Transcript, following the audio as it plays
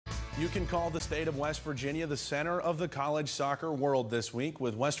You can call the state of West Virginia the center of the college soccer world this week,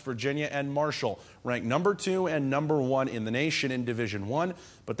 with West Virginia and Marshall ranked number 2 and number 1 in the nation in Division I,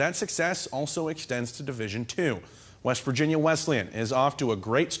 but that success also extends to Division II. West Virginia Wesleyan is off to a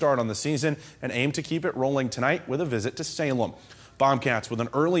great start on the season and aim to keep it rolling tonight with a visit to Salem. Bobcats with an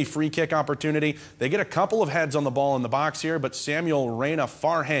early free kick opportunity. They get a couple of heads on the ball in the box here, but Samuel Reyna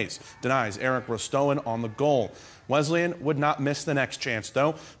Farhays denies Eric Rostowen on the goal. Wesleyan would not miss the next chance,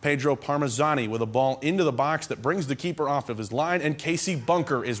 though. Pedro Parmezzani with a ball into the box that brings the keeper off of his line, and Casey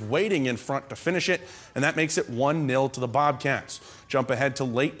Bunker is waiting in front to finish it, and that makes it 1-0 to the Bobcats. Jump ahead to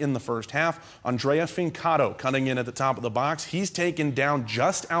late in the first half. Andrea Fincato cutting in at the top of the box. He's taken down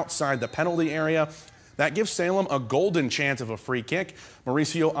just outside the penalty area. That gives Salem a golden chance of a free kick.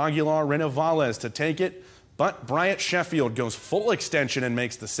 Mauricio Aguilar Renovales to take it, but Bryant Sheffield goes full extension and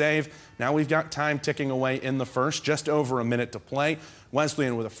makes the save. Now we've got time ticking away in the first, just over a minute to play.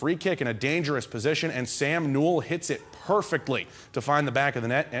 Wesleyan with a free kick in a dangerous position, and Sam Newell hits it perfectly to find the back of the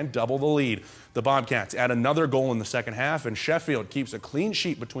net and double the lead. The Bobcats add another goal in the second half, and Sheffield keeps a clean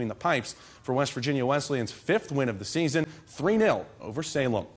sheet between the pipes for West Virginia Wesleyan's 5th win of the season, 3-0 over Salem.